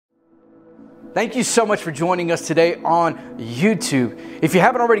Thank you so much for joining us today on YouTube. If you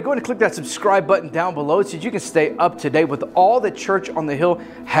haven't already, go ahead and click that subscribe button down below so that you can stay up to date with all that Church on the Hill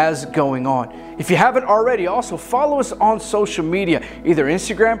has going on. If you haven't already, also follow us on social media, either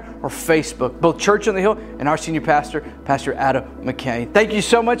Instagram or Facebook, both Church on the Hill and our senior pastor, Pastor Adam McCain. Thank you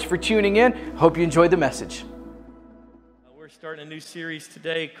so much for tuning in. Hope you enjoyed the message. We're starting a new series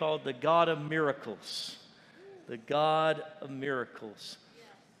today called The God of Miracles. The God of Miracles.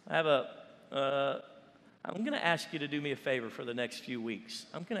 I'm going to ask you to do me a favor for the next few weeks.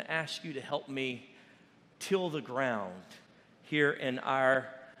 I'm going to ask you to help me till the ground here in our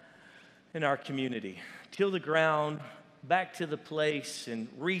community. Till the ground, back to the place, and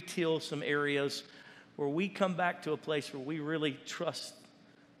re-till some areas where we come back to a place where we really trust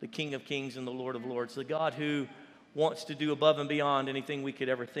the King of Kings and the Lord of Lords, the God who wants to do above and beyond anything we could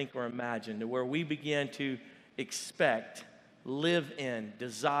ever think or imagine, to where we begin to expect, live in,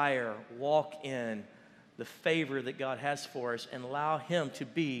 desire, walk in the favor that God has for us and allow Him to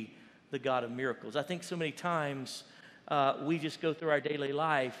be the God of miracles. I think so many times we just go through our daily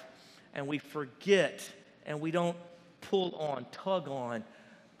life and we forget and we don't tug on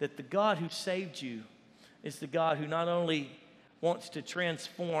that the God who saved you is the God who not only wants to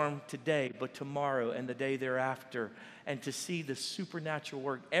transform today, but tomorrow and the day thereafter, and to see the supernatural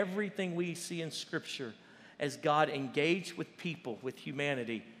work. Everything we see in Scripture as God engaged with people, with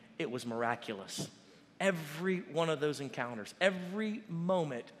humanity, it was miraculous. Every one of those encounters, every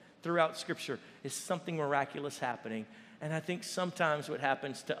moment throughout Scripture is something miraculous happening. And I think sometimes what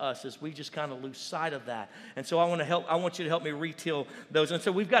happens to us is we just kind of lose sight of that. And so I want you to help me retail those. And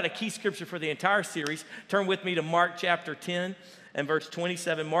so we've got a key Scripture for the entire series. Turn with me to Mark chapter 10 and verse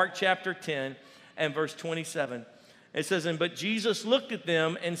 27. Mark chapter 10 and verse 27. It says, "But Jesus looked at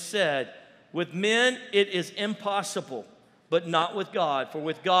them and said, 'With men it is impossible, but not with God. For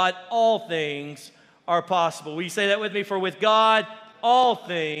with God all things are possible.'" Will you say that with me? For with God all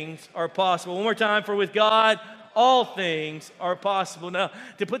things are possible. One more time. For with God all things are possible. Now,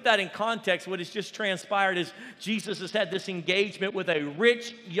 to put that in context, what has just transpired is Jesus has had this engagement with a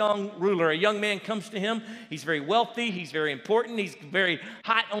rich young ruler. A young man comes to him. He's very wealthy. He's very important. He's very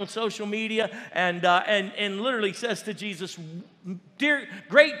hot on social media, and literally says to Jesus, "Dear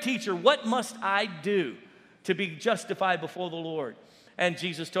great teacher, what must I do to be justified before the Lord?" And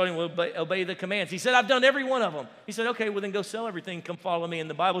Jesus told him, "Well, obey the commands." He said, "I've done every one of them." He said, "Okay, well then go sell everything, come follow me." And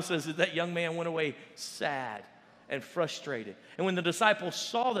the Bible says that young man went away sad and frustrated. And when the disciples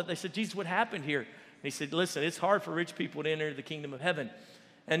saw that, they said, "Jesus, what happened here?" And he said, "Listen, it's hard for rich people to enter the kingdom of heaven."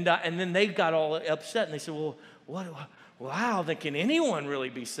 And then they got all upset, and they said, "Wow, then can anyone really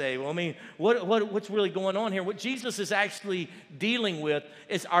be saved?" Well, I mean, what's really going on here? What Jesus is actually dealing with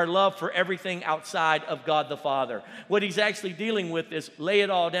is our love for everything outside of God the Father. What He's actually dealing with is lay it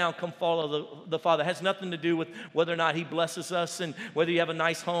all down, come follow the Father. It has nothing to do with whether or not He blesses us and whether you have a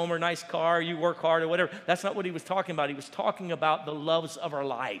nice home or nice car, or you work hard or whatever. That's not what He was talking about. He was talking about the loves of our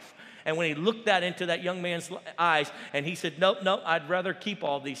life. And when He looked that into that young man's eyes, and he said, "Nope, I'd rather keep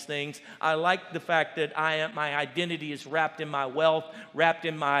all these things. I like the fact that my identity is wrapped in my wealth, wrapped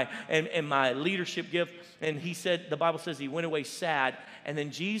in my leadership gift." And he said, the Bible says he went away sad. And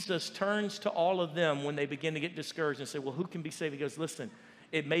then Jesus turns to all of them when they begin to get discouraged and say, "Well, who can be saved?" He goes, "Listen,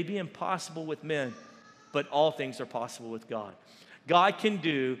 it may be impossible with men, but all things are possible with God." God can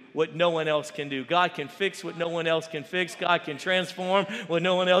do what no one else can do. God can fix what no one else can fix. God can transform what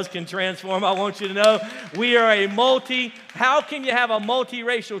no one else can transform. I want you to know we are how can you have a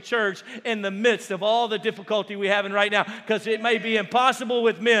multiracial church in the midst of all the difficulty we're having right now? Because it may be impossible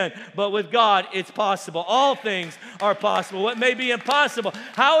with men, but with God, it's possible. All things are possible. What may be impossible?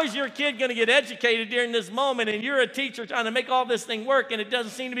 How is your kid going to get educated during this moment, and you're a teacher trying to make all this thing work, and it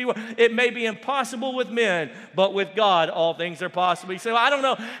doesn't seem to be working? It may be impossible with men, but with God, all things are possible. You say, "Well, I don't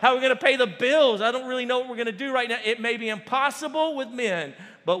know how we're going to pay the bills. I don't really know what we're going to do right now." It may be impossible with men,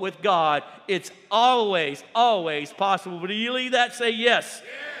 but with God, it's always, always possible. But do you believe that? Say yes.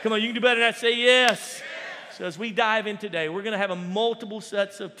 Come on, you can do better than that. Say yes. So as we dive in today, we're going to have multiple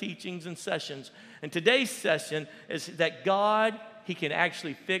sets of teachings and sessions. And today's session is that God, He can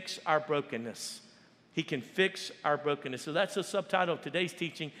actually fix our brokenness. He can fix our brokenness. So that's the subtitle of today's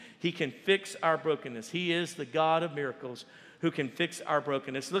teaching. He can fix our brokenness. He is the God of miracles who can fix our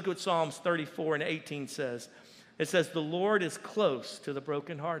brokenness. Look what Psalms 34 and 18 says. It says, "The Lord is close to the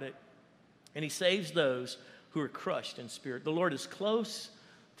brokenhearted, and He saves those who are crushed in spirit." The Lord is close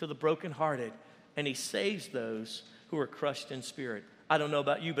to the brokenhearted, and He saves those who are crushed in spirit. I don't know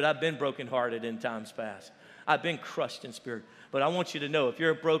about you, but I've been brokenhearted in times past. I've been crushed in spirit. But I want you to know, if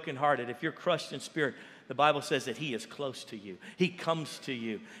you're brokenhearted, if you're crushed in spirit, The Bible says that he is close to you. He comes to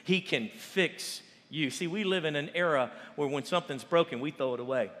you. He can fix you. See, we live in an era where when something's broken, we throw it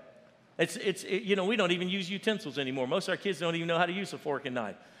away. We don't even use utensils anymore. Most of our kids don't even know how to use a fork and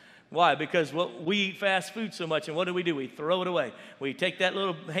knife. Why? Because we eat fast food so much, and what do? We throw it away. We take that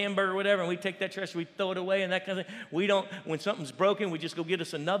little hamburger or whatever, and we take that trash, we throw it away, and that kind of thing. We don't, when something's broken, we just go get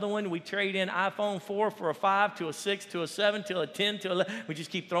us another one. We trade in iPhone 4 for a 5, to a 6, to a 7, to a 10, to a 11. We just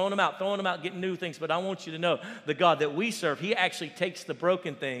keep throwing them out, getting new things. But I want you to know, the God that we serve, he actually takes the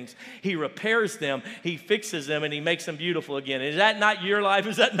broken things, he repairs them, he fixes them, and he makes them beautiful again. Is that not your life?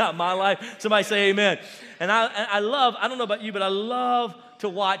 Is that not my life? Somebody say amen. And I love, I don't know about you, but I love to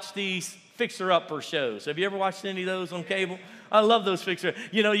watch these fixer-upper shows. Have you ever watched any of those on cable? I love those fixer.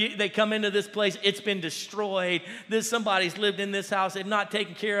 They come into this place, it's been destroyed. Somebody's lived in this house, they've not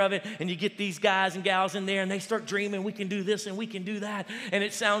taken care of it, and you get these guys and gals in there, and they start dreaming, we can do this and we can do that, and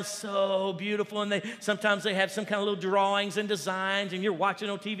it sounds so beautiful, and sometimes they have some kind of little drawings and designs, and you're watching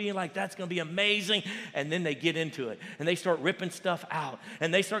on TV and like, that's going to be amazing, and then they get into it, and they start ripping stuff out,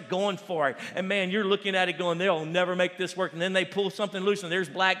 and they start going for it, and man, you're looking at it going, they'll never make this work, and then they pull something loose, and there's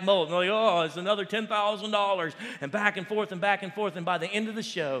black mold, and they're like, oh, it's another $10,000, and back and forth, and by the end of the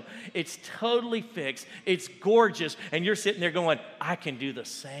show, it's totally fixed, it's gorgeous, and you're sitting there going, I can do the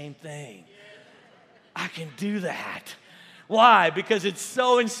same thing. I can do that. Why? Because it's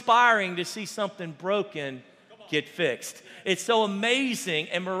so inspiring to see something broken get fixed. It's so amazing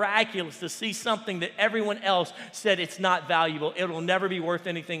and miraculous to see something that everyone else said it's not valuable. It will never be worth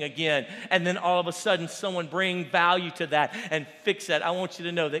anything again. And then all of a sudden, someone bring value to that and fix that. I want you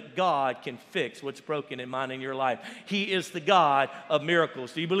to know that God can fix what's broken in mine and your life. He is the God of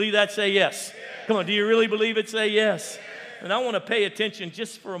miracles. Do you believe that? Say yes. Come on, do you really believe it? Say yes. And I want to pay attention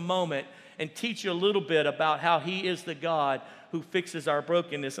just for a moment and teach you a little bit about how he is the God who fixes our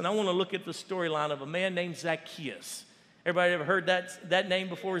brokenness. And I want to look at the storyline of a man named Zacchaeus. Everybody ever heard that name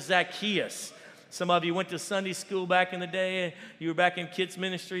before? Zacchaeus. Some of you went to Sunday school back in the day. You were back in kids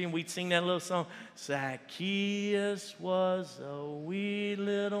ministry, and we'd sing that little song. Zacchaeus was a wee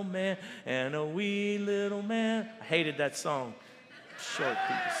little man, and a wee little man. I hated that song. Short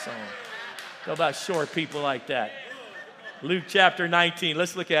people song. How about short people like that? Luke chapter 19.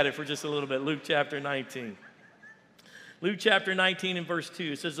 Let's look at it for just a little bit. Luke chapter 19. Luke chapter 19 and verse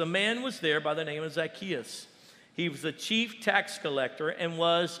 2. It says, a man was there by the name of Zacchaeus. He was the chief tax collector and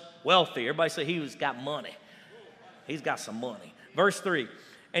was wealthy. Everybody say he's got money. He's got some money. Verse 3.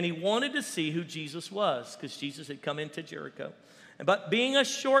 And he wanted to see who Jesus was because Jesus had come into Jericho. But being a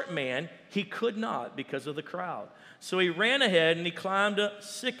short man, he could not because of the crowd. So he ran ahead and he climbed a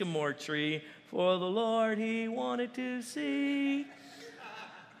sycamore tree for the Lord he wanted to see.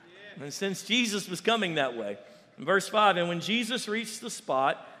 And since Jesus was coming that way, in verse 5, and when Jesus reached the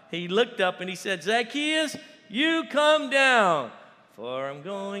spot, he looked up and he said, Zacchaeus, you come down, for I'm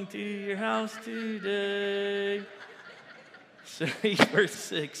going to your house today. So verse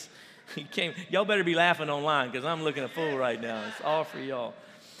 6, he came. Y'all better be laughing online because I'm looking a fool right now. It's all for y'all.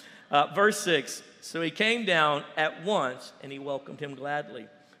 Verse 6, so he came down at once and he welcomed him gladly.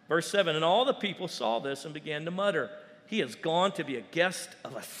 Verse 7, and all the people saw this and began to mutter, he has gone to be a guest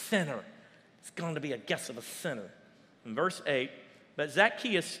of a sinner. He's gone to be a guest of a sinner. In verse 8, but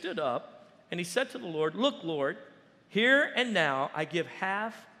Zacchaeus stood up and he said to the Lord, look, Lord, here and now I give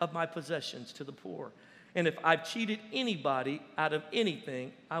half of my possessions to the poor. And if I've cheated anybody out of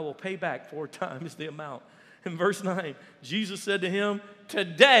anything, I will pay back 4 times the amount. In verse 9, Jesus said to him,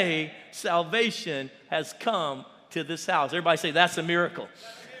 today salvation has come to this house. Everybody say, that's a miracle.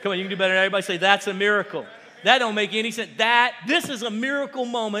 Come on, you can do better than everybody say, that's a miracle. That don't make any sense. This is a miracle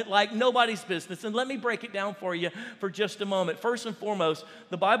moment like nobody's business. And let me break it down for you for just a moment. First and foremost,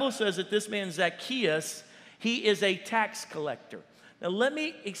 the Bible says that this man Zacchaeus, he is a tax collector. Now let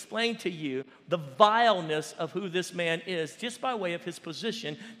me explain to you the vileness of who this man is just by way of his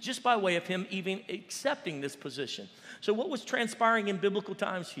position, just by way of him even accepting this position. So what was transpiring in biblical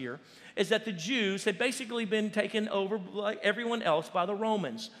times here is that the Jews had basically been taken over like everyone else by the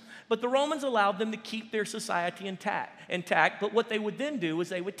Romans. But the Romans allowed them to keep their society intact. But what they would then do is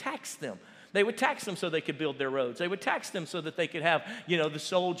they would tax them. They would tax them so they could build their roads. They would tax them so that they could have, the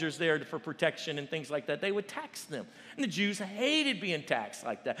soldiers there for protection and things like that. They would tax them. And the Jews hated being taxed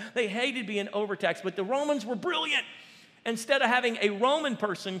like that. They hated being overtaxed. But the Romans were brilliant. Instead of having a Roman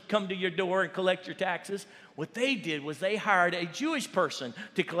person come to your door and collect your taxes, what they did was they hired a Jewish person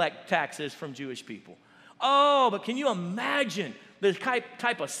to collect taxes from Jewish people. Oh, but can you imagine the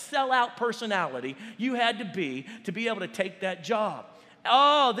type of sellout personality you had to be able to take that job?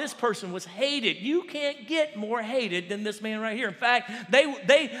 Oh, this person was hated. You can't get more hated than this man right here. In fact,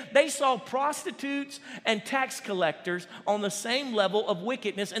 they saw prostitutes and tax collectors on the same level of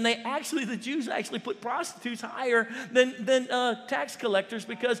wickedness, and the Jews actually put prostitutes higher than tax collectors,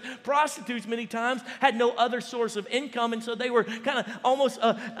 because prostitutes many times had no other source of income, and so they were kind of almost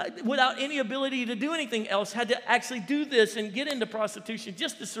without any ability to do anything else, had to actually do this and get into prostitution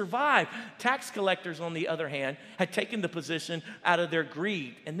just to survive. Tax collectors, on the other hand, had taken the position out of their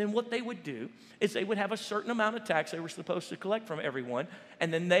greed. And then what they would do is they would have a certain amount of tax they were supposed to collect from everyone,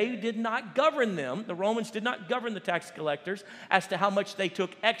 and then they did not govern them. The Romans did not govern the tax collectors as to how much they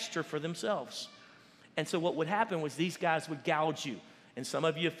took extra for themselves. And so what would happen was these guys would gouge you. And some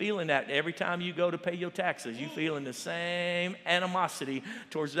of you are feeling that every time you go to pay your taxes, you feeling the same animosity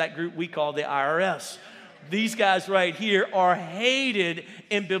towards that group we call the IRS. These guys right here are hated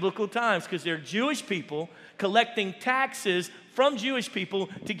in biblical times because they're Jewish people collecting taxes from Jewish people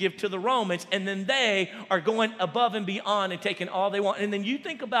to give to the Romans, and then they are going above and beyond and taking all they want. And then you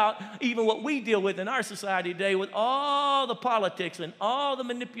think about even what we deal with in our society today with all the politics and all the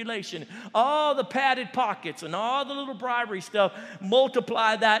manipulation, all the padded pockets and all the little bribery stuff.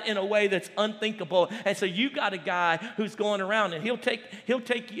 Multiply that in a way that's unthinkable. And so you got a guy who's going around, and he'll take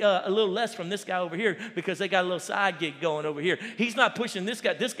a little less from this guy over here because they got a little side gig going over here. He's not pushing this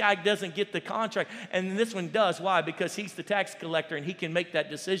guy. This guy doesn't get the contract, and this one does. Why? Because he's the tax collector and he can make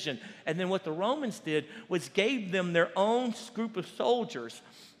that decision. And then what the Romans did was gave them their own group of soldiers.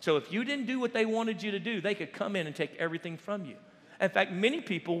 So if you didn't do what they wanted you to do, they could come in and take everything from you. In fact, many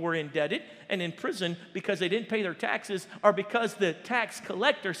people were indebted and in prison because they didn't pay their taxes, or because the tax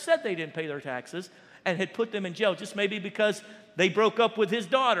collector said they didn't pay their taxes and had put them in jail, just maybe because they broke up with his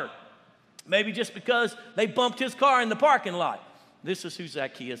daughter, maybe just because they bumped his car in the parking lot. This is who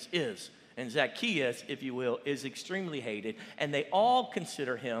Zacchaeus is. And Zacchaeus, if you will, is extremely hated, and they all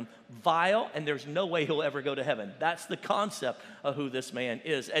consider him vile, and there's no way he'll ever go to heaven. That's the concept of who this man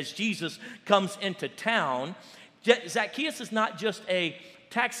is. As Jesus comes into town, Zacchaeus is not just a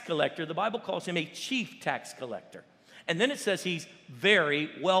tax collector. The Bible calls him a chief tax collector. And then it says he's very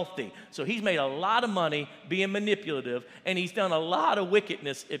wealthy. So he's made a lot of money being manipulative, and he's done a lot of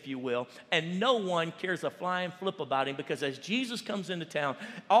wickedness, if you will, and no one cares a flying flip about him, because as Jesus comes into town,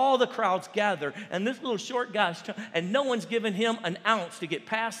 all the crowds gather, and this little short guy's and no one's giving him an ounce to get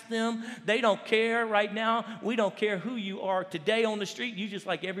past them. They don't care right now. We don't care who you are today on the street. You just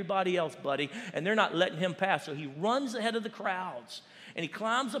like everybody else, buddy, and they're not letting him pass. So he runs ahead of the crowds, and he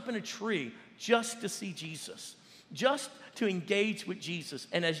climbs up in a tree just to see Jesus, just to engage with Jesus.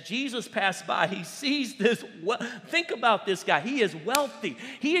 And as Jesus passed by, he sees this. Think about this guy. He is wealthy.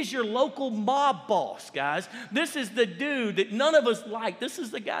 He is your local mob boss, guys. This is the dude that none of us like. This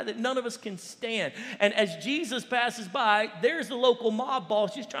is the guy that none of us can stand. And as Jesus passes by, there's the local mob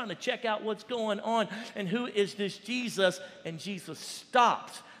boss just trying to check out what's going on. And who is this Jesus? And Jesus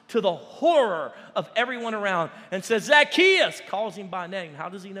stops, to the horror of everyone around, and says, Zacchaeus, calls him by name. How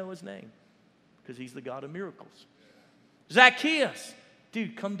does he know his name? Because he's the God of miracles. Zacchaeus,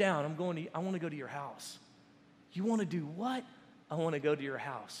 dude, come down. I want to go to your house. You want to do what? I want to go to your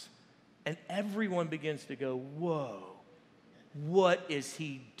house. And everyone begins to go, whoa, what is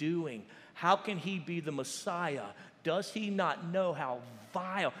he doing? How can he be the Messiah? Does he not know how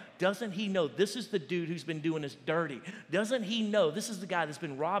vile? Doesn't he know this is the dude who's been doing us dirty? Doesn't he know this is the guy that's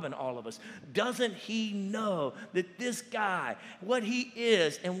been robbing all of us? Doesn't he know that this guy, what he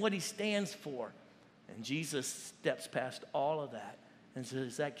is and what he stands for? And Jesus steps past all of that and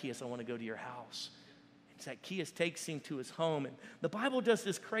says, Zacchaeus, I want to go to your house. And Zacchaeus takes him to his home. And the Bible does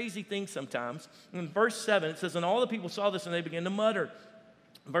this crazy thing sometimes. In verse 7, it says, and all the people saw this and they began to mutter.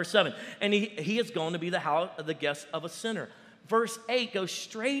 Verse 7, and he is going to be the guest of a sinner. Verse 8 goes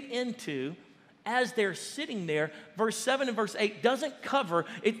straight into, as they're sitting there, verse 7 and verse 8 doesn't cover,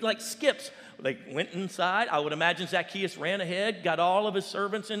 it like skips. They went inside. I would imagine Zacchaeus ran ahead, got all of his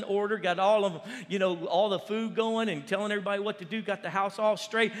servants in order, got all of, all the food going and telling everybody what to do, got the house all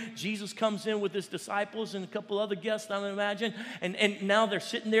straight. Jesus comes in with his disciples and a couple other guests, I would imagine. And now they're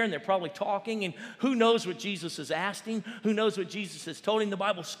sitting there and they're probably talking, and who knows what Jesus is asking? Who knows what Jesus has told him? The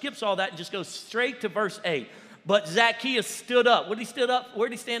Bible skips all that and just goes straight to verse 8. But Zacchaeus stood up. Where did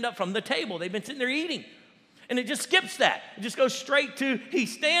he stand up from? The table. They've been sitting there eating. And it just skips that. It just goes straight to, he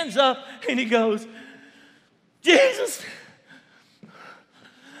stands up and he goes, Jesus,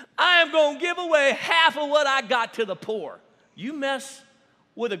 I am going to give away half of what I got to the poor. You mess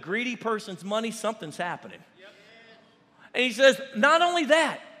with a greedy person's money, something's happening. Yep. And he says, not only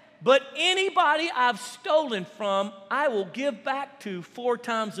that, but anybody I've stolen from, I will give back to 4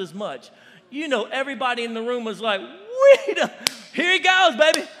 times as much. You know, everybody in the room was like, here he goes,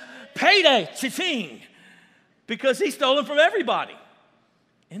 baby. Payday, cha-ching. Because he's stolen from everybody.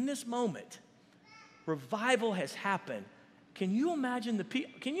 In this moment, revival has happened. Can you imagine the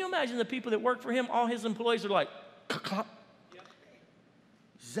people that work for him? All his employees are like,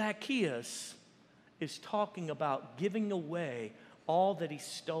 Zacchaeus is talking about giving away all that he's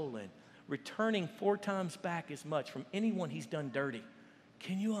stolen, returning 4 times back as much from anyone he's done dirty.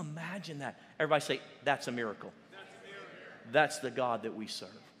 Can you imagine that? Everybody say, that's a miracle. That's the God that we serve.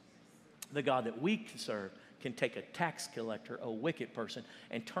 The God that we serve can take a tax collector, a wicked person,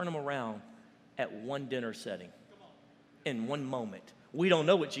 and turn him around at one dinner setting in one moment. We don't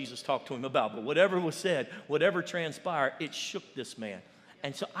know what Jesus talked to him about, but whatever was said, whatever transpired, it shook this man.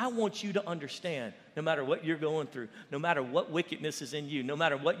 And so I want you to understand, no matter what you're going through, no matter what wickedness is in you, no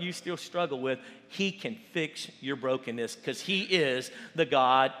matter what you still struggle with, he can fix your brokenness because he is the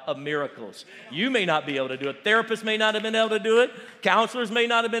God of miracles. You may not be able to do it. Therapists may not have been able to do it. Counselors may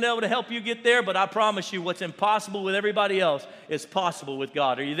not have been able to help you get there, but I promise you what's impossible with everybody else is possible with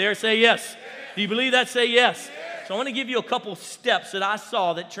God. Are you there? Say yes. Do you believe that? Say yes. So I want to give you a couple steps that I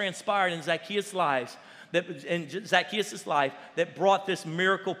saw that transpired in Zacchaeus' life that brought this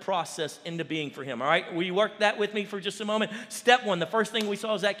miracle process into being for him. All right, will you work that with me for just a moment? Step 1, the first thing we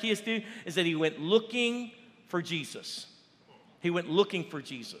saw Zacchaeus do is that he went looking for Jesus. He went looking for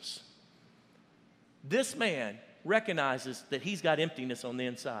Jesus. This man recognizes that he's got emptiness on the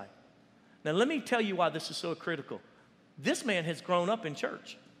inside. Now let me tell you why this is so critical. This man has grown up in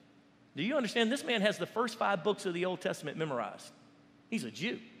church. Do you understand? This man has the first 5 books of the Old Testament memorized. He's a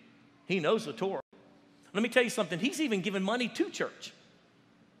Jew. He knows the Torah. Let me tell you something. He's even given money to church.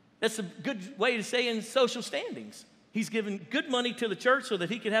 That's a good way to say in social standings. He's given good money to the church so that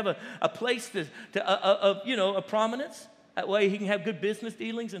he could have a place a prominence. That way he can have good business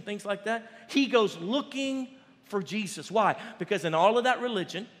dealings and things like that. He goes looking for Jesus. Why? Because in all of that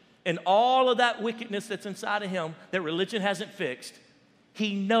religion, and all of that wickedness that's inside of him that religion hasn't fixed,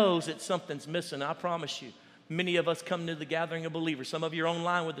 he knows that something's missing. I promise you. Many of us come to the gathering of believers. Some of you are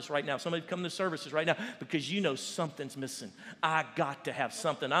online with us right now. Some of you come to services right now because you know something's missing. I got to have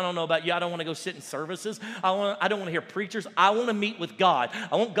something. I don't know about you. I don't want to go sit in services. I don't want to hear preachers. I want to meet with God.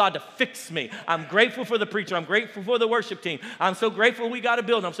 I want God to fix me. I'm grateful for the preacher. I'm grateful for the worship team. I'm so grateful we got a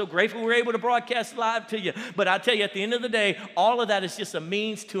building. I'm so grateful we're able to broadcast live to you. But I tell you, at the end of the day, all of that is just a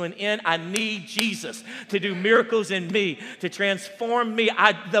means to an end. I need Jesus to do miracles in me, to transform me.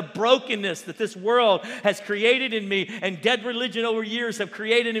 The brokenness that this world has created in me and dead religion over years have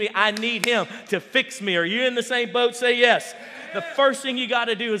created in me, I need him to fix me. Are you in the same boat? Say yes. The first thing you got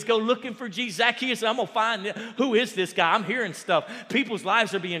to do is go looking for Jesus. Zacchaeus, I'm going to find who is this guy. I'm hearing stuff. People's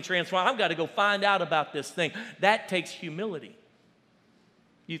lives are being transformed. I've got to go find out about this thing. That takes humility.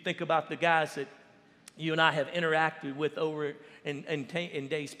 You think about the guys that you and I have interacted with over in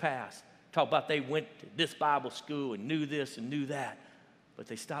days past. Talk about they went to this Bible school and knew this and knew that. But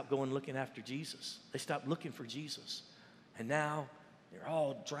they stopped going looking after Jesus. They stopped looking for Jesus. And now they're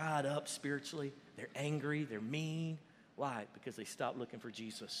all dried up spiritually. They're angry. They're mean. Why? Because they stopped looking for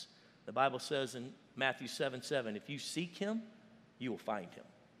Jesus. The Bible says in Matthew 7:7, if you seek him, you will find him.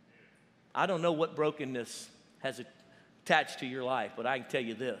 I don't know what brokenness has attached to your life, but I can tell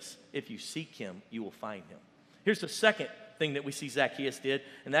you this. If you seek him, you will find him. Here's the second thing that we see Zacchaeus did,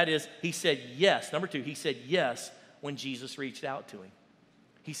 and that is he said yes. Number 2, he said yes when Jesus reached out to him.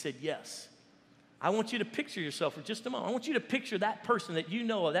 He said yes. I want you to picture yourself for just a moment. I want you to picture that person that you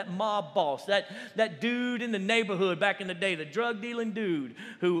know of, that mob boss, that dude in the neighborhood back in the day, the drug-dealing dude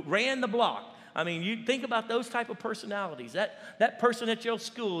who ran the block. I mean, you think about those type of personalities. That person at your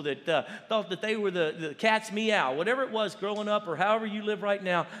school that thought that they were the cat's meow, whatever it was growing up or however you live right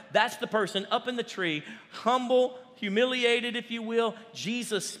now, that's the person up in the tree, humble, humiliated, if you will.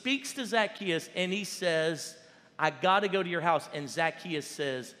 Jesus speaks to Zacchaeus and he says, I got to go to your house. And Zacchaeus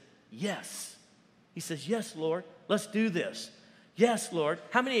says, yes. He says, yes, Lord, let's do this. Yes, Lord.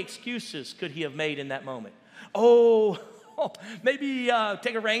 How many excuses could he have made in that moment? Maybe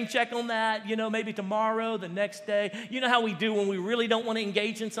take a rain check on that, maybe tomorrow, the next day. You know how we do when we really don't want to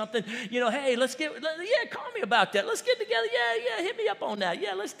engage in something? Hey, call me about that. Let's get together. Yeah, hit me up on that.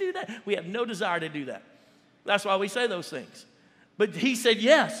 Yeah, let's do that. We have no desire to do that. That's why we say those things. But he said,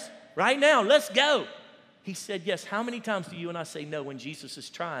 yes, right now, let's go. He said yes. How many times do you and I say no when Jesus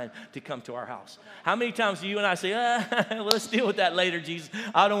is trying to come to our house? How many times do you and I say, well, let's deal with that later, Jesus.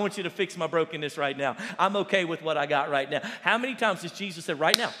 I don't want you to fix my brokenness right now. I'm okay with what I got right now. How many times has Jesus said,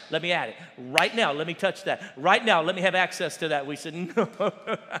 right now, let me at it. Right now, let me touch that. Right now, let me have access to that. We said, no.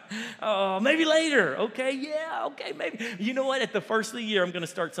 Oh, maybe later. Okay, yeah, okay, maybe. You know what? At the first of the year, I'm going to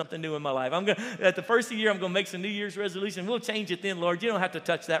start something new in my life. At the first of the year, I'm going to make some New Year's resolution. We'll change it then, Lord. You don't have to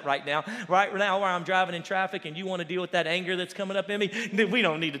touch that right now. Right now, while I'm driving in traffic and you want to deal with that anger that's coming up in me, we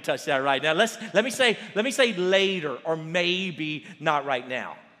don't need to touch that right now. Let me say later, or maybe not right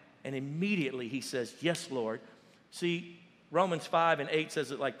now. And immediately he says, yes, Lord. See, Romans 5:8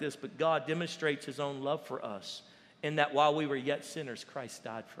 says it like this, but God demonstrates his own love for us in that while we were yet sinners, Christ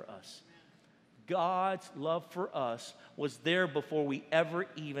died for us. God's love for us was there before we ever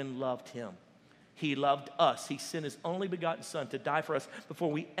even loved him. He loved us. He sent his only begotten son to die for us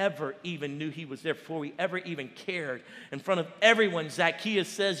before we ever even knew he was there, before we ever even cared. In front of everyone, Zacchaeus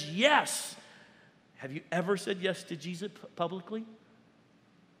says yes. Have you ever said yes to Jesus publicly? In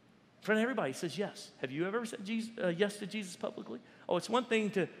front of everybody, he says yes. Have you ever said yes to Jesus publicly? Oh, it's one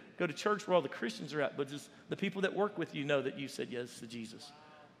thing to go to church where all the Christians are at, but just the people that work with you know that you said yes to Jesus.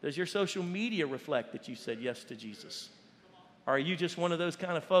 Does your social media reflect that you said yes to Jesus? Or are you just one of those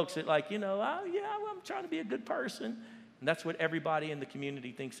kind of folks that like, I'm trying to be a good person. And that's what everybody in the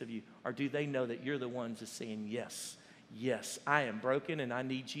community thinks of you. Or do they know that you're the ones that's saying, yes, yes, I am broken and I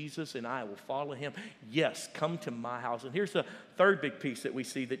need Jesus and I will follow him. Yes, come to my house. And here's the third big piece that we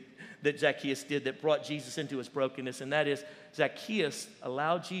see that Zacchaeus did that brought Jesus into his brokenness. And that is Zacchaeus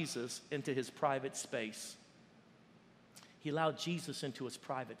allowed Jesus into his private space. He allowed Jesus into his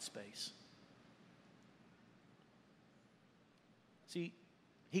private space. See,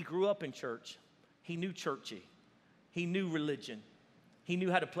 he grew up in church. He knew churchy. He knew religion. He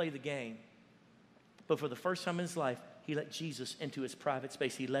knew how to play the game. But for the first time in his life, he let Jesus into his private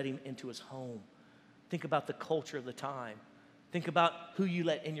space. He let him into his home. Think about the culture of the time. Think about who you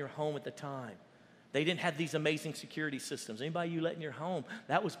let in your home at the time. They didn't have these amazing security systems. Anybody you let in your home,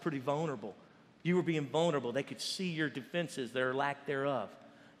 that was pretty vulnerable. You were being vulnerable. They could see your defenses, their lack thereof.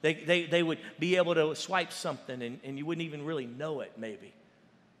 They would be able to swipe something and you wouldn't even really know it, maybe.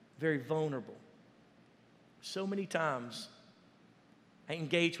 Very vulnerable. So many times I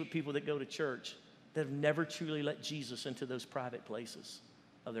engage with people that go to church that have never truly let Jesus into those private places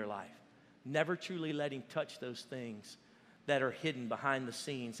of their life. Never truly let him touch those things that are hidden behind the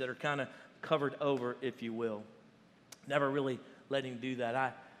scenes, that are kind of covered over, if you will. Never really let him do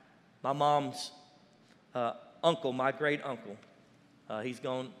that. My mom's uncle, my great uncle, he's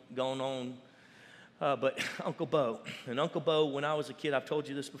gone on, but Uncle Bo. And Uncle Bo, when I was a kid, I've told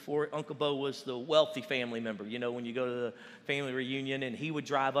you this before, Uncle Bo was the wealthy family member. You know, when you go to the family reunion, and he would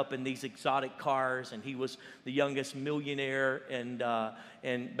drive up in these exotic cars, and he was the youngest millionaire in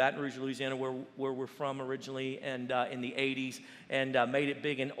Baton Rouge, Louisiana, where we're from originally, and in the 80s, and made it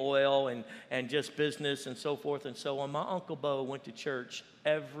big in oil and just business and so forth and so on. My Uncle Bo went to church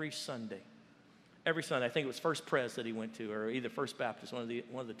every Sunday. Every Sunday. I think it was First Pres that he went to, or either First Baptist, one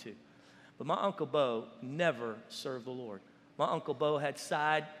of the two. But my Uncle Bo never served the Lord. My Uncle Bo had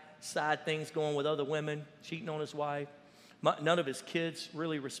side things going with other women, cheating on his wife. None of his kids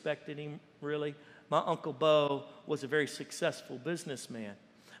really respected him, really. My Uncle Bo was a very successful businessman,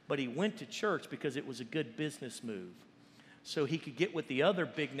 but he went to church because it was a good business move. So he could get with the other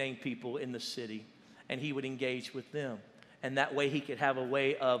big-name people in the city, and he would engage with them. And that way he could have a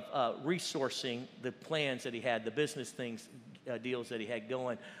way of resourcing the plans that he had, the business things, deals that he had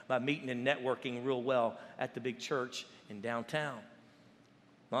going by meeting and networking real well at the big church in downtown.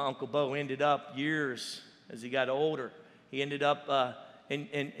 My Uncle Bo ended up years as he got older. He ended up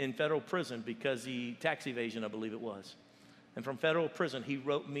in federal prison because tax evasion, I believe it was. And from federal prison, he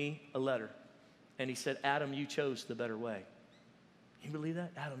wrote me a letter. And he said, Adam, you chose the better way. Can you believe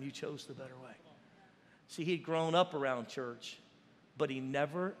that? Adam, you chose the better way. See, he'd grown up around church, but he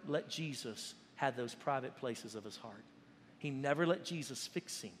never let Jesus have those private places of his heart. He never let Jesus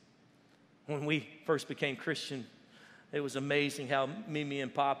fix him. When we first became Christian, it was amazing how Mimi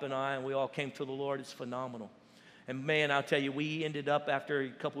and Pop and I, and we all came to the Lord. It's phenomenal. And man, I'll tell you, we ended up after a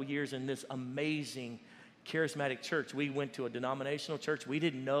couple years in this amazing charismatic church. We went to a denominational church. We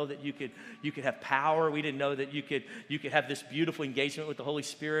didn't know that you could have power. We didn't know that you could have this beautiful engagement with the Holy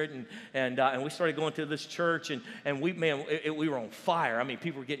Spirit. And we started going to this church, and we were on fire. I mean,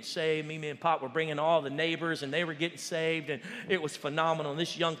 people were getting saved. Me and Pop were bringing all the neighbors, and they were getting saved, and it was phenomenal. And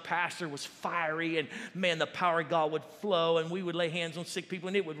this young pastor was fiery, and man, the power of God would flow, and we would lay hands on sick people,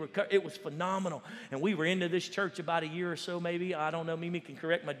 and it would recover. It was phenomenal. And we were into this church about a year or so, maybe. I don't know. Mimi can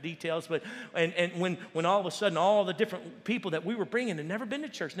correct my details, but and when all of a sudden, all the different people that we were bringing had never been to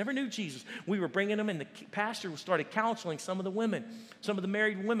church, never knew Jesus. We were bringing them, and the pastor started counseling some of the women, some of the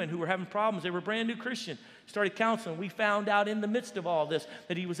married women who were having problems. They were brand new Christian. Started counseling. We found out in the midst of all this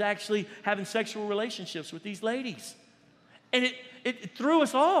that he was actually having sexual relationships with these ladies. And it threw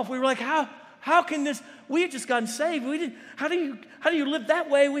us off. We were like, how can this? We had just gotten saved. We didn't. How do you live that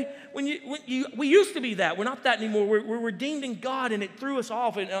way? We used to be that. We're not that anymore. We're redeemed in God, and it threw us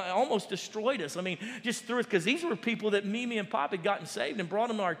off and almost destroyed us. I mean, just threw us, because these were people that Mimi and Pop had gotten saved and brought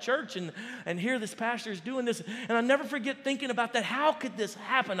them to our church, and here this pastor is doing this. And I'll never forget thinking about that. How could this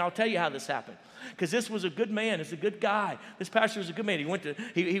happen? I'll tell you how this happened. Because this was a good man. It's a good guy. This pastor was a good man.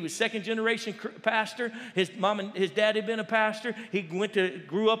 He was second generation pastor. His mom and his dad had been a pastor. He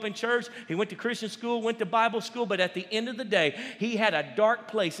grew up in church. He went to Christian school, went to Bible school. But at the end of the day, he had a dark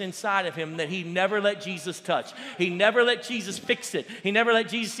place inside of him that he never let Jesus touch. He never let Jesus fix it. He never let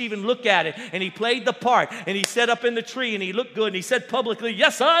Jesus even look at it. And he played the part. And he sat up in the tree and he looked good. And he said publicly,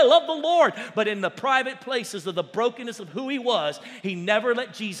 yes, I love the Lord. But in the private places of the brokenness of who he was, he never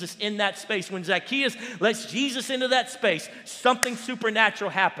let Jesus in that space. When Zacchaeus lets Jesus into that space, something supernatural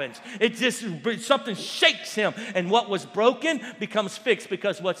happens. Something shakes him, and what was broken becomes fixed,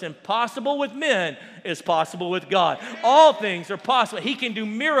 because what's impossible with men is possible with God. All things are possible. He can do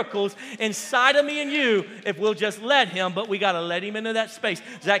miracles inside of me and you if we'll just let him, but we got to let him into that space.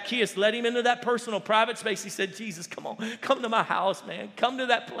 Zacchaeus let him into that personal, private space. He said, Jesus, come on, come to my house, man. Come to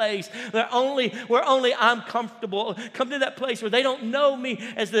that place where only I'm comfortable. Come to that place where they don't know me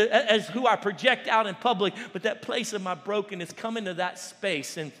as who I project out in public, but that place of my brokenness. Come into that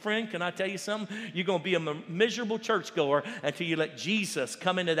space. And friend, can I tell you something? You're going to be a miserable churchgoer until you let Jesus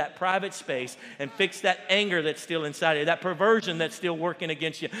come into that private space and fix that anger that's still inside of you, that perversion that's still working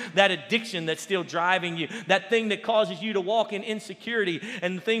against you, that addiction that's still driving you, that thing that causes you to walk in insecurity,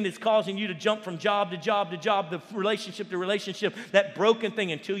 and the thing that's causing you to jump from job to job to job, the relationship to relationship, that broken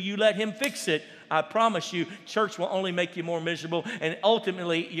thing. Until you let him fix it, I promise you, church will only make you more miserable, and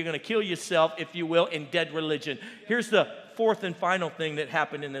ultimately you're going to kill yourself, if you will, in dead religion. Here's the fourth and final thing that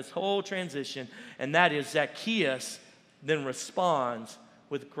happened in this whole transition, and that is Zacchaeus then responds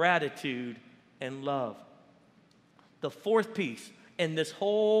with gratitude and love. The fourth piece in this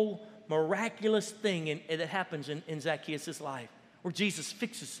whole miraculous thing that happens in Zacchaeus' life, where Jesus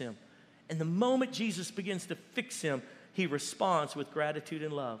fixes him. And the moment Jesus begins to fix him, he responds with gratitude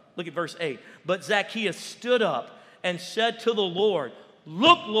and love. Look at verse 8. But Zacchaeus stood up and said to the Lord,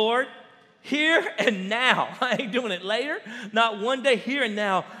 look, Lord, here and now. I ain't doing it later. Not one day. Here and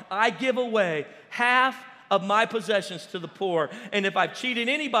now, I give away half of my possessions to the poor. And if I've cheated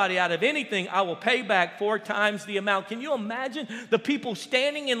anybody out of anything, I will pay back 4 times the amount. Can you imagine the people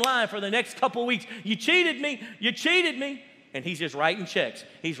standing in line for the next couple of weeks? You cheated me. You cheated me. And he's just writing checks.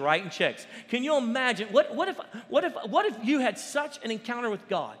 He's writing checks. Can you imagine? What if you had such an encounter with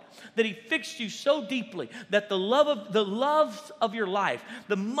God that he fixed you so deeply that the loves of your life,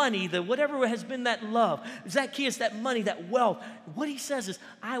 the money, the whatever has been that love, Zacchaeus, that money, that wealth, what he says is,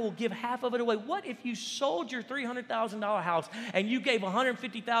 I will give half of it away. What if you sold your $300,000 house and you gave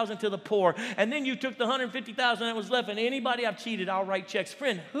 $150,000 to the poor, and then you took the $150,000 that was left, and anybody I've cheated, I'll write checks?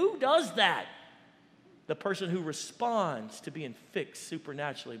 Friend, who does that? The person who responds to being fixed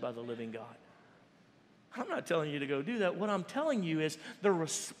supernaturally by the living God. I'm not telling you to go do that. What I'm telling you is the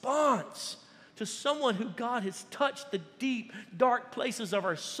response to someone who God has touched the deep, dark places of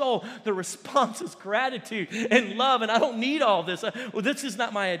our soul. The response is gratitude and love. And I don't need all this. This is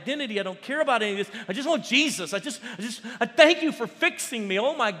not my identity. I don't care about any of this. I just want Jesus. I thank you for fixing me.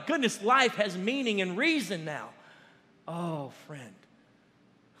 Oh my goodness, life has meaning and reason now. Oh, friend,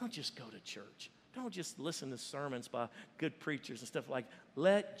 don't just go to church. Don't just listen to sermons by good preachers and stuff like that.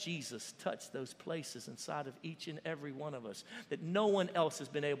 Let Jesus touch those places inside of each and every one of us that no one else has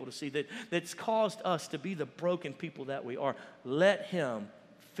been able to see, that's caused us to be the broken people that we are. Let him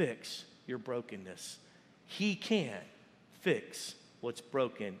fix your brokenness. He can fix what's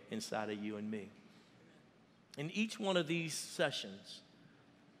broken inside of you and me. In each one of these sessions,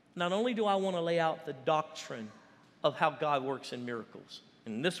 not only do I want to lay out the doctrine of how God works in miracles,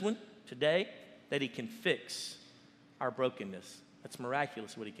 in this one today, that he can fix our brokenness. That's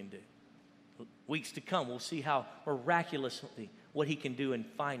miraculous what he can do. Weeks to come, we'll see how miraculously what he can do in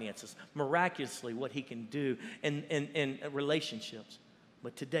finances, miraculously what he can do in relationships.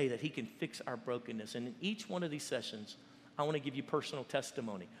 But today, that he can fix our brokenness. And in each one of these sessions, I want to give you personal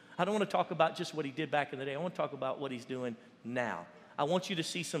testimony. I don't want to talk about just what he did back in the day. I want to talk about what he's doing now. I want you to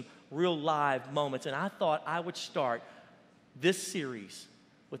see some real live moments. And I thought I would start this series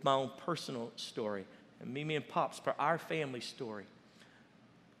with my own personal story, and Mimi and Pop's, our family story.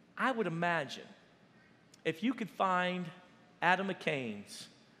 I would imagine if you could find Adam McCain's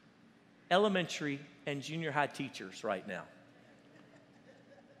elementary and junior high teachers right now,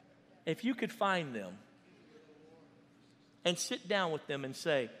 if you could find them and sit down with them and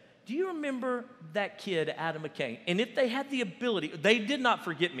say, do you remember that kid, Adam McCain? And if they had the ability, they did not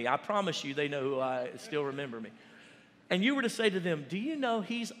forget me. I promise you they know who I still remember me. And you were to say to them, do you know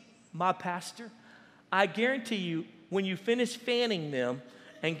he's my pastor? I guarantee you, when you finish fanning them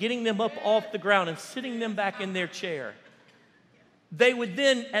and getting them up off the ground and sitting them back in their chair, they would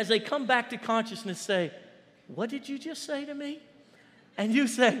then, as they come back to consciousness, say, what did you just say to me? And you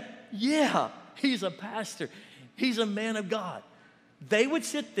say, yeah, he's a pastor. He's a man of God. They would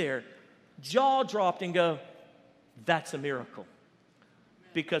sit there, jaw dropped, and go, that's a miracle.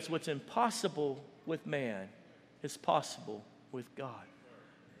 Because what's impossible with man is possible with God.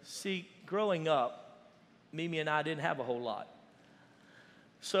 See, growing up, Mimi and I didn't have a whole lot.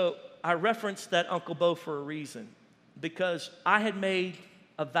 So I referenced that Uncle Bo for a reason. Because I had made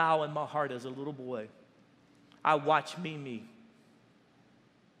a vow in my heart as a little boy. I watched Mimi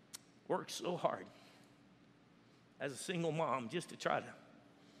work so hard as a single mom just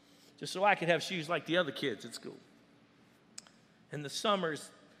so I could have shoes like the other kids at school. In the summers,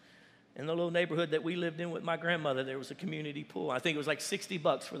 in the little neighborhood that we lived in with my grandmother, there was a community pool. I think it was like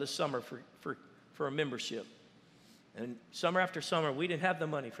 $60 for the summer for a membership. And summer after summer, we didn't have the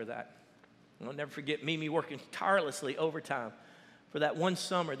money for that. I'll never forget Mimi working tirelessly overtime for that one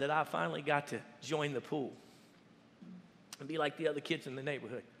summer that I finally got to join the pool and be like the other kids in the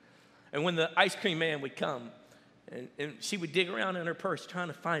neighborhood. And when the ice cream man would come, and she would dig around in her purse trying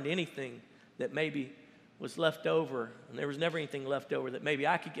to find anything that maybe was left over, and there was never anything left over that maybe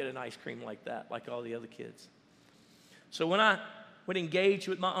I could get an ice cream like that, like all the other kids. So when I would engage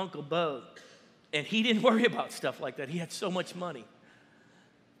with my Uncle Bo, and he didn't worry about stuff like that, he had so much money,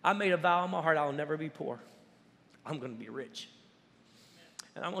 I made a vow in my heart, I'll never be poor. I'm going to be rich.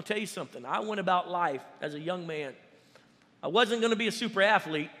 And I'm going to tell you something. I went about life as a young man. I wasn't going to be a super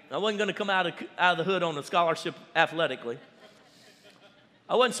athlete. I wasn't going to come out of the hood on a scholarship athletically.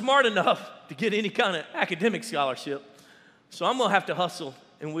 I wasn't smart enough to get any kind of academic scholarship. So I'm going to have to hustle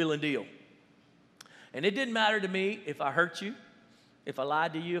and wheel and deal. And it didn't matter to me if I hurt you, if I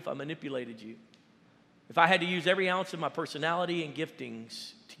lied to you, if I manipulated you. If I had to use every ounce of my personality and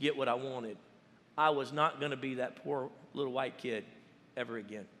giftings to get what I wanted, I was not going to be that poor little white kid ever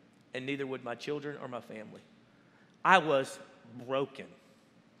again. And neither would my children or my family. I was broken.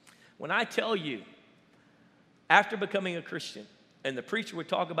 When I tell you, after becoming a Christian, and the preacher would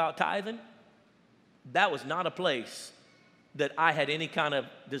talk about tithing, that was not a place that I had any kind of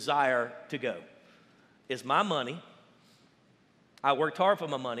desire to go. It's my money. I worked hard for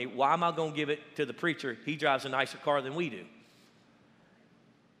my money. Why am I going to give it to the preacher? He drives a nicer car than we do.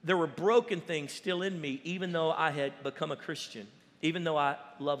 There were broken things still in me, even though I had become a Christian, even though I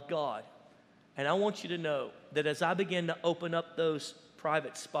loved God. And I want you to know that as I began to open up those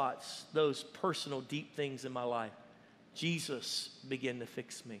private spots, those personal, deep things in my life, Jesus began to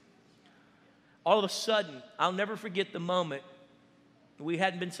fix me. All of a sudden, I'll never forget the moment. We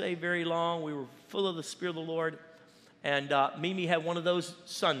hadn't been saved very long. We were full of the Spirit of the Lord. And Mimi had one of those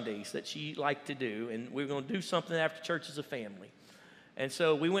Sundays that she liked to do. And we were going to do something after church as a family. And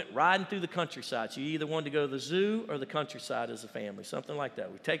so we went riding through the countryside. So you either wanted to go to the zoo or the countryside as a family, something like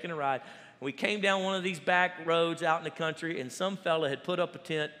that. We've taken a ride. And we came down one of these back roads out in the country, and some fella had put up a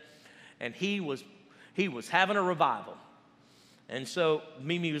tent, and he was having a revival. And so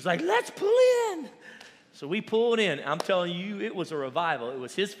Mimi was like, let's pull in. So we pulled in. I'm telling you, it was a revival. It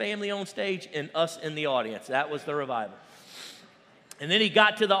was his family on stage and us in the audience. That was the revival. And then he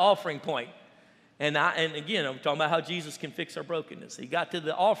got to the offering point. And again, I'm talking about how Jesus can fix our brokenness. He got to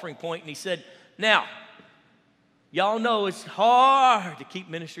the offering point and he said, now, y'all know it's hard to keep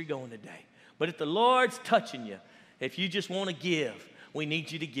ministry going today. But if the Lord's touching you, if you just want to give, we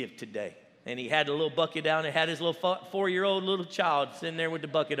need you to give today. And he had a little bucket down and had his little 4-year-old little child sitting there with the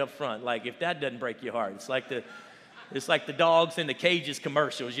bucket up front. Like, if that doesn't break your heart, it's like the dogs in the cages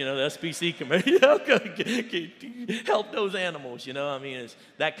commercials, you know, the SPC commercial. Help those animals, you know. I mean, it's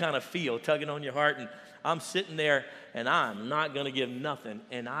that kind of feel tugging on your heart. And I'm sitting there, and I'm not going to give nothing.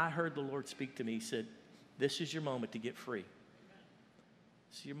 And I heard the Lord speak to me. He said, this is your moment to get free.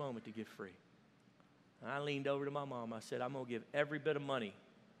 This is your moment to get free. And I leaned over to my mom. I said, I'm going to give every bit of money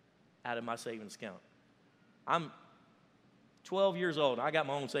out of my savings account. I'm 12 years old. I got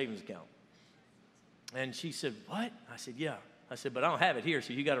my own savings account. And she said, what? I said, yeah. I said, but I don't have it here,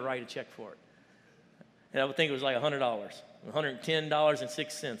 so you got to write a check for it. And I would think it was like $100.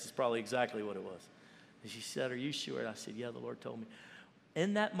 $110.06 is probably exactly what it was. And she said, are you sure? I said, yeah, the Lord told me.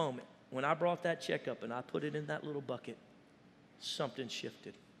 In that moment, when I brought that check up and I put it in that little bucket, something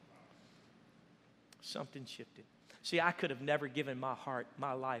shifted. Something shifted. See, I could have never given my heart,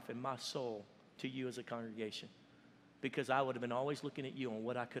 my life, and my soul to you as a congregation because I would have been always looking at you and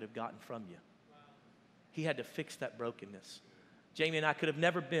what I could have gotten from you. He had to fix that brokenness. Jamie and I could have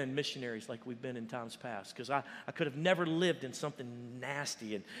never been missionaries like we've been in times past because I could have never lived in something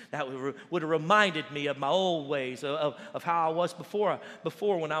nasty, and that would have reminded me of my old ways, of how I was before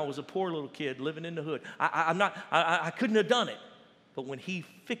when I was a poor little kid living in the hood. I couldn't have done it. But when he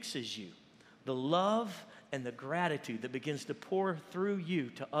fixes you, the love and the gratitude that begins to pour through you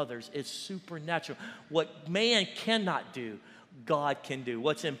to others is supernatural. What man cannot do, God can do.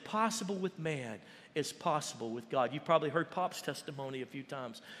 What's impossible with man is possible with God. You probably heard Pop's testimony a few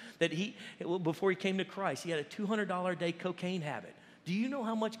times that before he came to Christ, he had a $200 a day cocaine habit. Do you know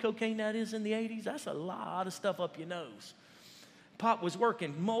how much cocaine that is in the 80s? That's a lot of stuff up your nose. Pop was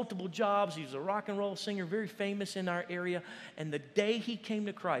working multiple jobs. He was a rock and roll singer, very famous in our area. And the day he came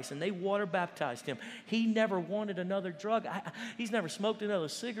to Christ and they water baptized him, he never wanted another drug. He's never smoked another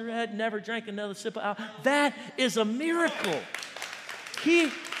cigarette, never drank another sip of alcohol. That is a miracle. He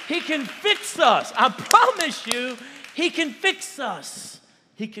can fix us. I promise you, he can fix us.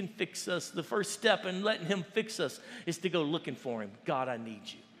 He can fix us. The first step in letting him fix us is to go looking for him. God, I need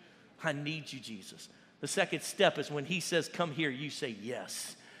you. I need you, Jesus. The second step is when he says, come here, you say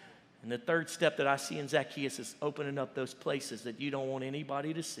yes. And the third step that I see in Zacchaeus is opening up those places that you don't want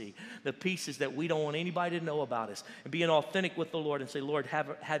anybody to see, the pieces that we don't want anybody to know about us, and being authentic with the Lord and say, Lord,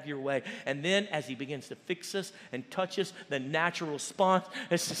 have your way. And then as he begins to fix us and touch us, the natural response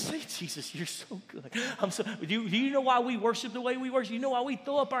is to say, Jesus, you're so good. Do you know why we worship the way we worship? You know why we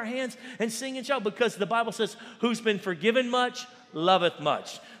throw up our hands and sing and shout? Because the Bible says, who's been forgiven much, loveth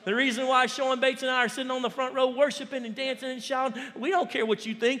much. The reason why Sean Bates and I are sitting on the front row worshiping and dancing and shouting, we don't care what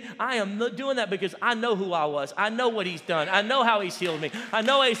you think. I am doing that because I know who I was. I know what he's done. I know how he's healed me. I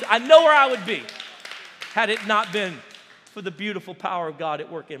know where I would be had it not been for the beautiful power of God at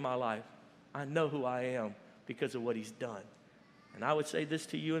work in my life. I know who I am because of what he's done. And I would say this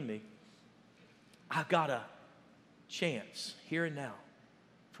to you and me. I've got a chance here and now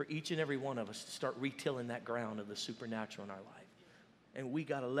for each and every one of us to start retilling that ground of the supernatural in our life. And we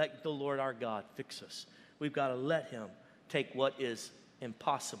got to let the Lord our God fix us. We've got to let him take what is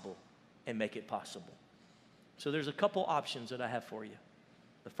impossible and make it possible. So there's a couple options that I have for you.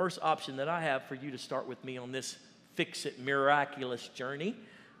 The first option that I have for you to start with me on this fix-it miraculous journey,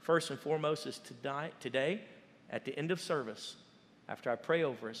 first and foremost, is today at the end of service, after I pray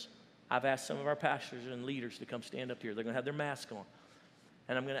over us, I've asked some of our pastors and leaders to come stand up here. They're going to have their mask on.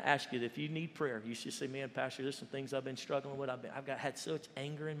 And I'm going to ask you that if you need prayer, you should say, man, Pastor, there's some things I've been struggling with. I've had such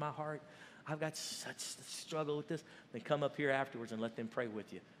anger in my heart. I've got such struggle with this. Then come up here afterwards and let them pray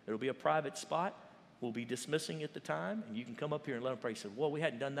with you. It'll be a private spot. We'll be dismissing at the time, and you can come up here and let them pray. You say, well, we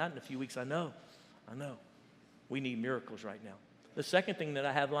hadn't done that in a few weeks. I know. We need miracles right now. The second thing that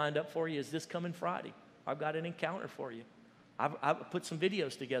I have lined up for you is this coming Friday. I've got an encounter for you. I've put some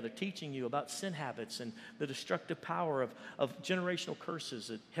videos together teaching you about sin habits and the destructive power of generational curses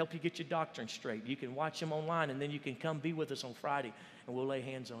that help you get your doctrine straight. You can watch them online, and then you can come be with us on Friday, and we'll lay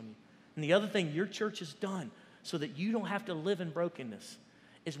hands on you. And the other thing your church has done so that you don't have to live in brokenness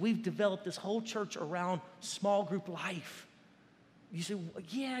is we've developed this whole church around small group life. You say, well,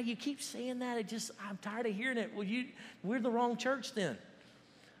 yeah, you keep saying that. I'm tired of hearing it. Well, we're the wrong church then.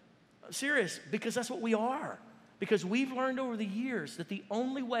 I'm serious, because that's what we are. Because we've learned over the years that the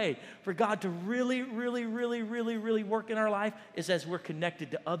only way for God to really, really, really, really, really work in our life is as we're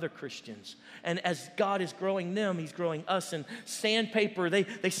connected to other Christians. And as God is growing them, he's growing us. And sandpaper,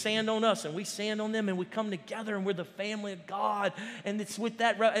 they sand on us and we sand on them, and we come together and we're the family of God. And it's with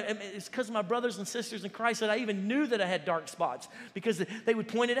that, it's because of my brothers and sisters in Christ that I even knew that I had dark spots, because they would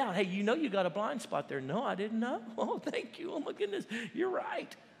point it out. Hey, you got a blind spot there. No, I didn't know. Oh, thank you. Oh my goodness. You're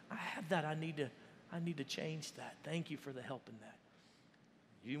right. I have that. I need to change that. Thank you for the help in that.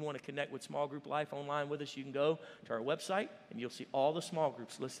 If you want to connect with Small Group Life online with us, you can go to our website, and you'll see all the small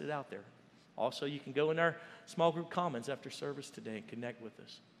groups listed out there. Also, you can go in our small group commons after service today and connect with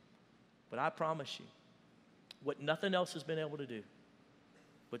us. But I promise you, what nothing else has been able to do,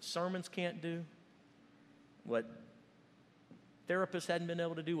 what sermons can't do, what therapists hadn't been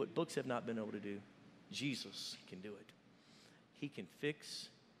able to do, what books have not been able to do, Jesus can do it. He can fix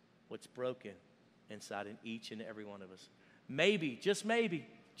what's broken inside in each and every one of us. Maybe, just maybe,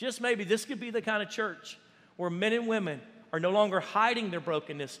 this could be the kind of church where men and women are no longer hiding their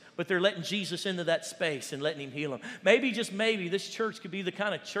brokenness, but they're letting Jesus into that space and letting him heal them. Maybe, just maybe, this church could be the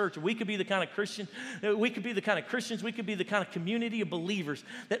kind of church, we could be the kind of Christian, we could be the kind of Christians, we could be the kind of community of believers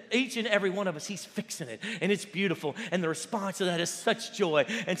that each and every one of us, he's fixing it, and it's beautiful, and the response to that is such joy,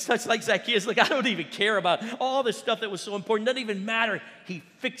 and such like Zacchaeus, like I don't even care about all this stuff that was so important, doesn't even matter. He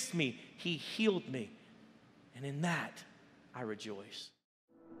fixed me, he healed me, and in that, I rejoice.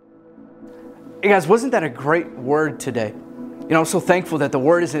 Hey guys, wasn't that a great word today? I'm so thankful that the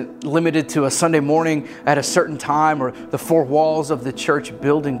word isn't limited to a Sunday morning at a certain time or the four walls of the church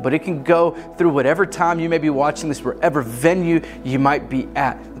building, but it can go through whatever time you may be watching this, wherever venue you might be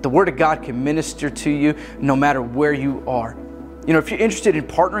at. The word of God can minister to you no matter where you are. If you're interested in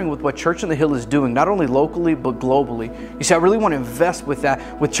partnering with what Church on the Hill is doing, not only locally, but globally, you see, I really want to invest with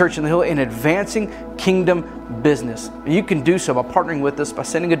that, with Church on the Hill in advancing kingdom business. And you can do so by partnering with us by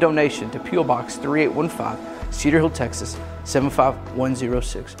sending a donation to P.O. Box 3815, Cedar Hill, Texas,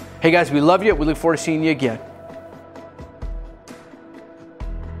 75106. Hey guys, we love you. We look forward to seeing you again.